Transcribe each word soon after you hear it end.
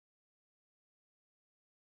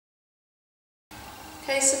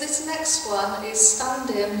Okay, so this next one is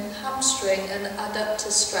standing hamstring and adductor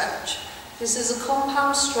stretch. This is a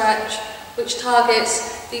compound stretch which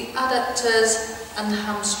targets the adductors and the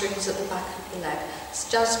hamstrings at the back of the leg. So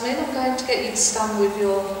Jasmine, I'm going to get you to stand with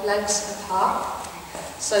your legs apart.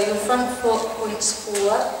 So your front foot points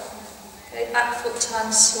forward. Okay, back foot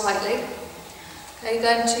turns slightly. Okay, you're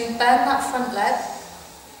going to bend that front leg.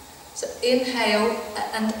 So inhale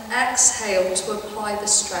and exhale to apply the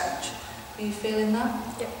stretch. Are you feeling that?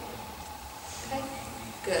 Yep. Okay,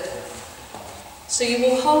 good. So you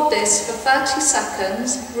will hold this for 30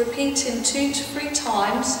 seconds, repeating 2 to 3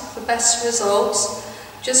 times for best results.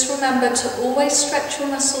 Just remember to always stretch your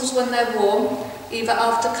muscles when they're warm, either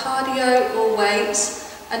after cardio or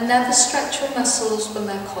weights, and never stretch your muscles when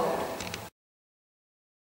they're cold.